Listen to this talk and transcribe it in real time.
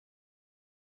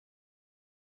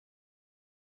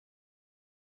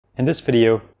In this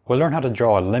video, we'll learn how to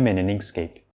draw a lemon in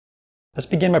Inkscape. Let's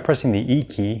begin by pressing the E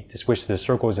key to switch to the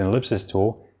Circles and Ellipses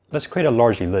tool. Let's create a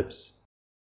large ellipse.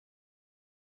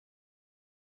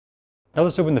 Now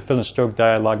let's open the Fill and Stroke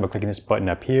dialog by clicking this button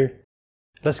up here.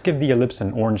 Let's give the ellipse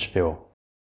an orange fill.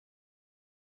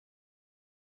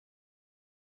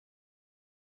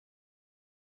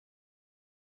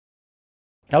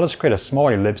 Now let's create a small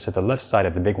ellipse at the left side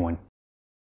of the big one.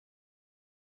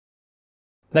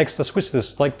 Next, let's switch to the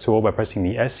Select tool by pressing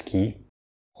the S key.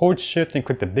 Hold Shift and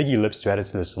click the big ellipse to add it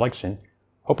to the selection.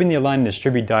 Open the Align and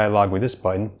Distribute dialog with this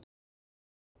button,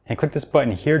 and click this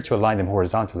button here to align them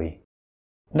horizontally.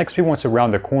 Next, we want to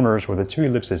round the corners where the two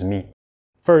ellipses meet.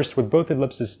 First, with both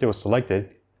ellipses still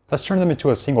selected, let's turn them into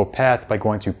a single path by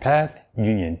going to Path,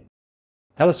 Union.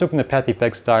 Now let's open the Path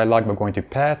Effects dialog by going to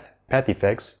Path, Path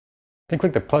Effects, then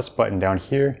click the plus button down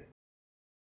here,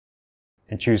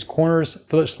 and choose Corners,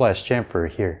 Fillet/Chamfer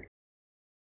here.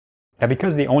 Now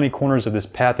because the only corners of this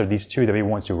path are these two that we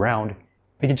want to round,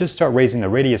 we can just start raising the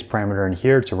radius parameter in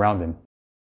here to round them.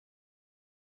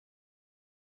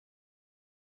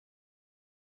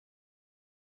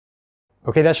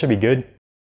 Okay, that should be good.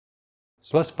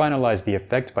 So let's finalize the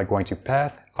effect by going to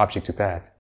Path, Object to Path.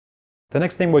 The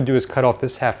next thing we'll do is cut off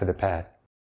this half of the path.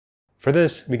 For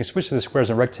this, we can switch to the Squares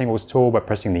and Rectangles tool by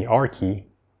pressing the R key,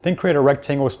 then create a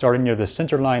rectangle starting near the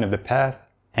center line of the path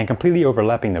and completely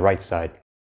overlapping the right side.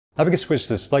 Now we can switch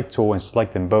to the Select tool and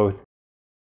select them both,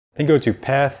 then go to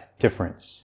Path,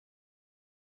 Difference.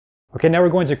 Okay, now we're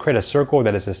going to create a circle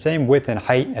that is the same width and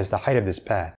height as the height of this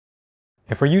path.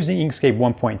 If we're using Inkscape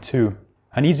 1.2,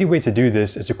 an easy way to do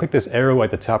this is to click this arrow at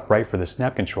the top right for the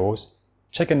snap controls,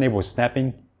 check Enable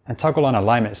Snapping, and toggle on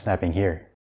Alignment Snapping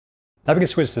here. Now we can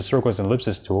switch to the Circles and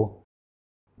Ellipses tool.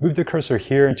 Move the cursor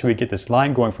here until we get this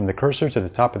line going from the cursor to the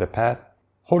top of the path.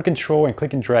 Hold Ctrl and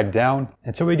click and drag down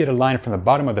until we get a line from the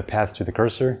bottom of the path to the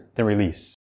cursor, then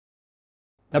release.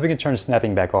 Now we can turn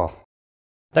snapping back off.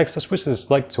 Next, let's switch to the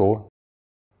Select tool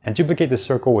and duplicate the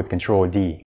circle with Ctrl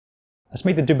D. Let's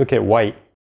make the duplicate white,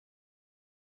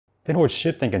 then hold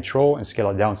Shift and Ctrl and scale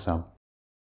it down some.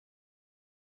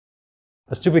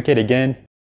 Let's duplicate again.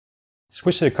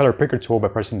 Switch to the Color Picker tool by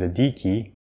pressing the D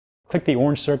key. Click the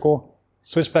orange circle,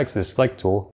 switch back to the Select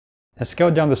tool, and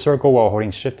scale down the circle while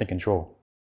holding Shift and Ctrl.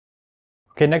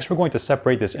 Okay, next we're going to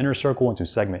separate this inner circle into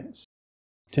segments.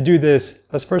 To do this,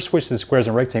 let's first switch to the Squares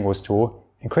and Rectangles tool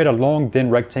and create a long, thin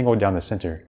rectangle down the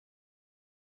center.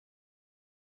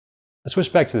 Let's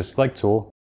switch back to the Select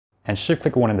tool and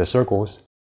shift-click one of the circles.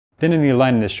 Then in the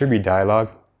Align and Distribute dialog,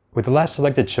 with the last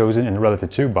selected chosen in the Relative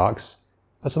to box,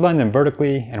 let's align them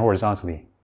vertically and horizontally.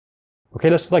 Okay,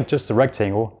 let's select just the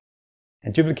rectangle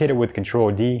and duplicate it with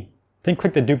Ctrl D, then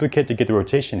click the duplicate to get the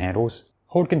rotation handles.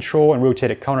 Hold Ctrl and rotate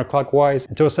it counterclockwise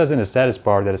until it says in the status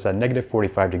bar that it's at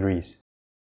 -45 degrees.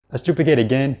 Let's duplicate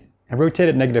again and rotate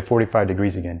it -45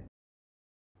 degrees again.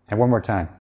 And one more time.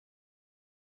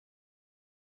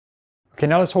 Okay,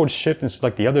 now let's hold Shift and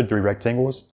select the other three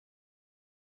rectangles.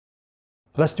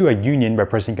 Let's do a union by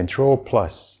pressing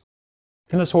Ctrl+.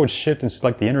 Then let's hold Shift and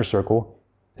select the inner circle,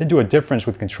 then do a difference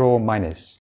with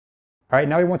Ctrl-. Alright,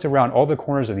 now we want to round all the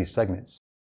corners of these segments.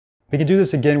 We can do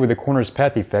this again with the Corners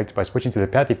Path effect by switching to the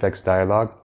Path Effects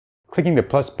dialog, clicking the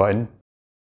plus button,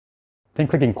 then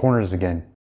clicking Corners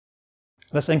again.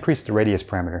 Let's increase the radius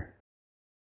parameter.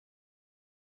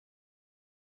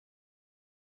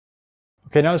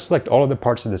 Okay, now let's select all of the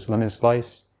parts of this lemon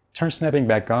slice, turn snapping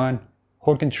back on,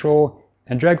 hold Ctrl,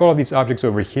 and drag all of these objects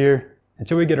over here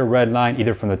until we get a red line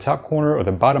either from the top corner or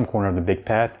the bottom corner of the big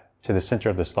path to the center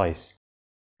of the slice.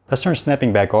 Let's turn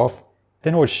snapping back off,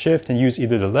 then hold Shift and use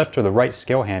either the left or the right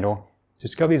scale handle to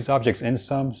scale these objects in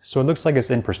some so it looks like it's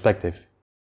in perspective.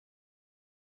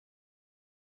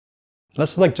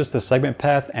 Let's select just the segment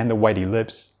path and the white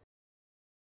ellipse.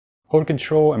 Hold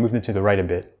Ctrl and move them to the right a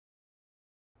bit.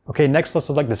 Okay, next let's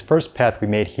select this first path we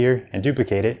made here and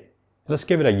duplicate it. Let's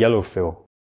give it a yellow fill.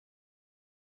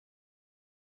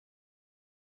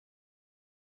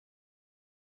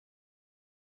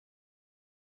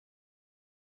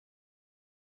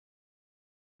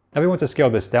 Now we want to scale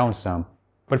this down some,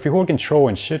 but if we hold Ctrl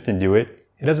and Shift and do it,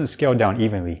 it doesn't scale down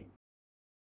evenly.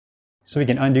 So we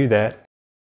can undo that,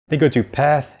 then go to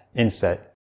Path,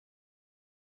 Inset,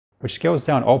 which scales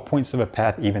down all points of a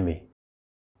path evenly.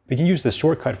 We can use the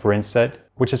shortcut for Inset,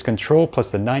 which is Ctrl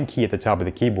plus the 9 key at the top of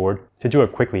the keyboard, to do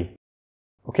it quickly.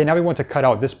 Okay, now we want to cut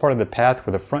out this part of the path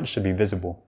where the front should be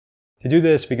visible. To do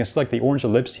this, we can select the orange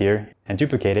ellipse here and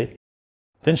duplicate it,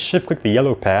 then shift-click the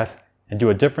yellow path and do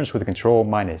a difference with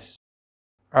Ctrl-.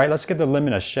 Alright, let's give the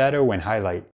lemon a shadow and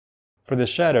highlight. For the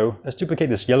shadow, let's duplicate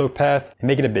this yellow path and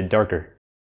make it a bit darker.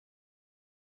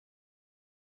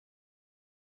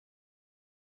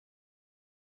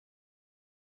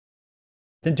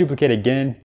 then duplicate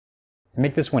again, and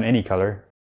make this one any color,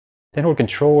 then hold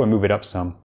Ctrl and move it up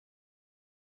some.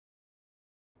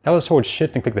 Now let's hold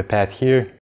Shift and click the path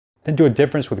here, then do a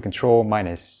difference with Ctrl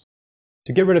minus.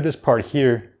 To get rid of this part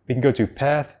here, we can go to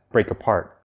Path, Break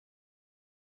Apart.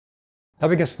 Now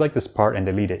we can select this part and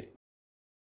delete it.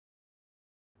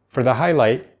 For the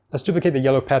highlight, let's duplicate the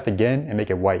yellow path again and make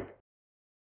it white.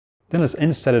 Then let's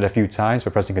inset it a few times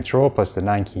by pressing Ctrl plus the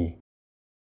 9 key.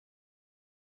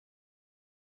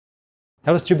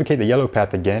 Now let's duplicate the yellow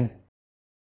path again,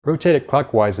 rotate it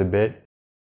clockwise a bit,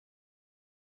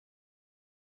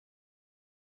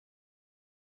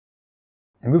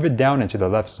 and move it down and to the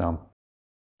left some.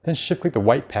 Then shift click the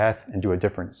white path and do a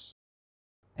difference.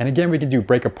 And again we can do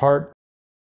break apart,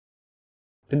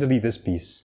 then delete this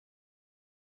piece.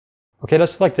 Okay,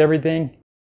 let's select everything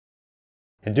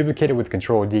and duplicate it with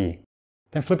Ctrl D.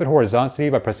 Then flip it horizontally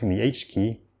by pressing the H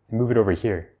key and move it over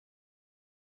here.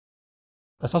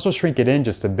 Let's also shrink it in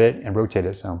just a bit and rotate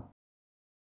it some.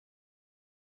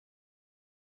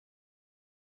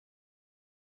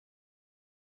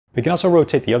 We can also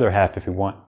rotate the other half if we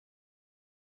want.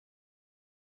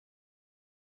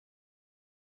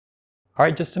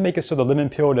 Alright, just to make it so the lemon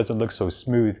peel doesn't look so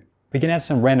smooth, we can add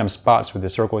some random spots with the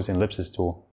circles and ellipses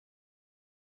tool.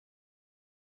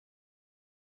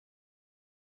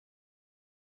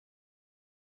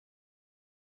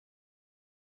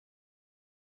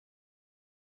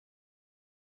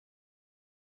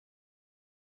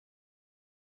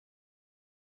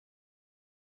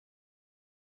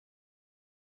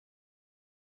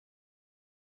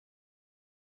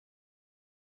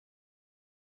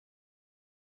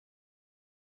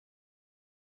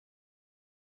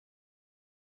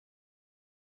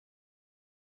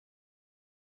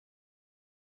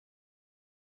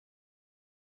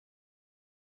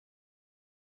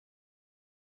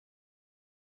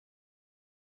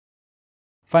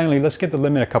 Finally, let's give the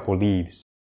lemon a couple leaves.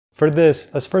 For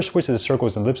this, let's first switch to the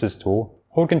circles and ellipses tool,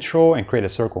 hold Ctrl and create a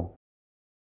circle.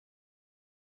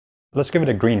 Let's give it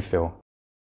a green fill.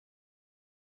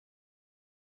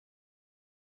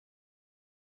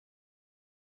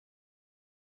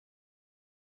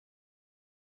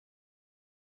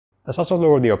 Let's also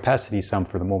lower the opacity some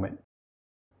for the moment.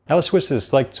 Now let's switch to the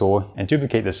select tool and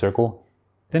duplicate the circle,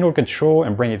 then hold Ctrl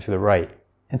and bring it to the right,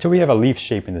 until we have a leaf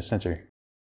shape in the center.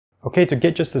 Okay, to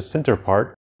get just the center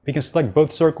part, we can select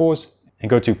both circles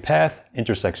and go to Path,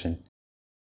 Intersection.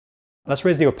 Let's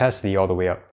raise the opacity all the way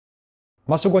up.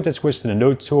 I'm also going to switch to the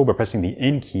node tool by pressing the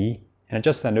N key and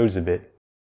adjust that node a bit.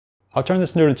 I'll turn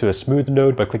this node into a smooth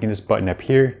node by clicking this button up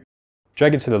here,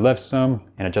 drag it to the left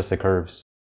some, and adjust the curves.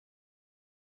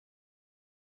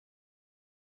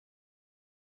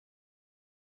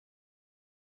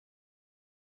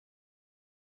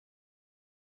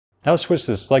 Now let's switch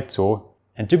to the Select tool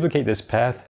and duplicate this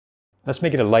path. Let's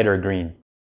make it a lighter green.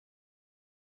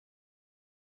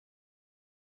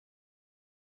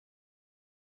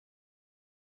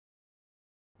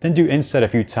 Then do Inset a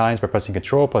few times by pressing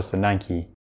Ctrl plus the 9 key.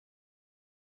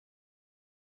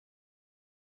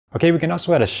 Okay, we can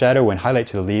also add a shadow and highlight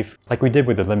to the leaf like we did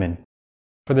with the lemon.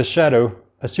 For the shadow,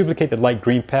 let's duplicate the light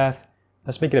green path.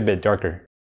 Let's make it a bit darker.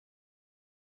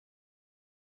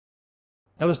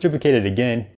 Now let's duplicate it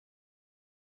again.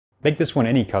 Make this one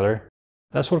any color.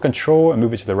 Let's hold Ctrl and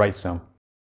move it to the right some.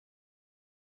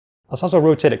 Let's also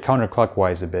rotate it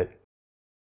counterclockwise a bit.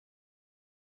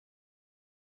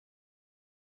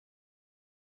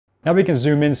 Now we can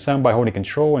zoom in some by holding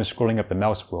Ctrl and scrolling up the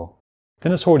mouse wheel.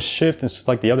 Then let's hold Shift and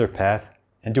select the other path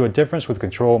and do a difference with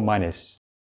Ctrl minus.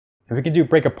 And we can do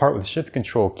break apart with Shift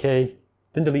Ctrl K,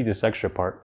 then delete this extra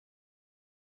part.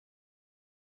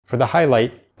 For the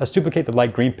highlight, let's duplicate the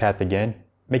light green path again,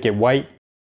 make it white,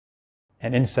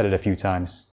 and inset it a few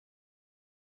times.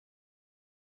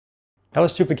 Now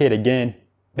let's duplicate again,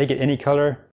 make it any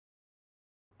color,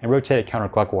 and rotate it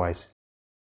counterclockwise.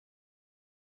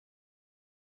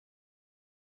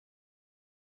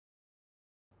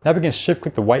 Now we can shift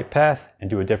click the white path and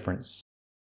do a difference.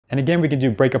 And again we can do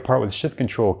break apart with Shift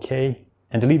Ctrl K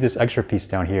and delete this extra piece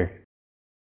down here.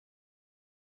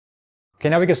 Okay,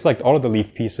 now we can select all of the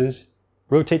leaf pieces,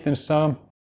 rotate them some,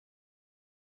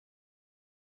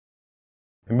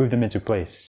 and move them into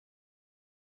place.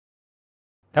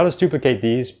 Now let's duplicate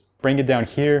these, bring it down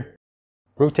here,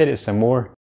 rotate it some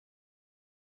more,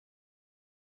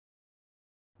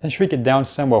 then shrink it down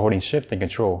some while holding Shift and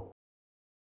Ctrl.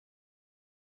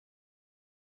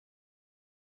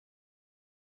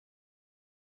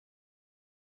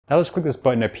 Now let's click this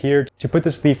button up here to put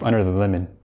this leaf under the lemon.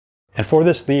 And for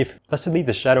this leaf, let's delete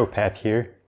the shadow path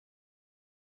here.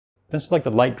 Then select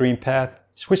the light green path,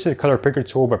 switch to the color picker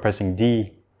tool by pressing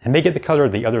D, and make it the color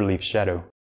of the other leaf's shadow.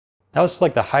 Now let's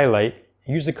select the highlight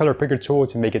and use the color picker tool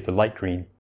to make it the light green.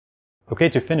 Okay,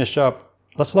 to finish up,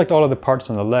 let's select all of the parts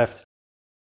on the left.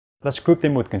 Let's group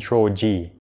them with Ctrl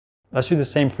G. Let's do the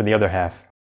same for the other half.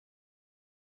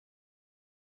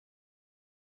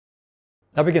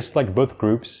 Now we can select both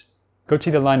groups, go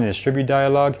to the Align and Distribute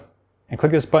dialog, and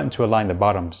click this button to align the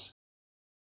bottoms.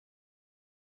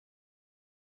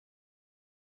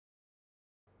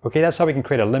 Okay, that's how we can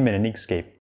create a limit in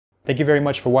Inkscape. Thank you very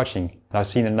much for watching, and I'll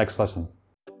see you in the next lesson.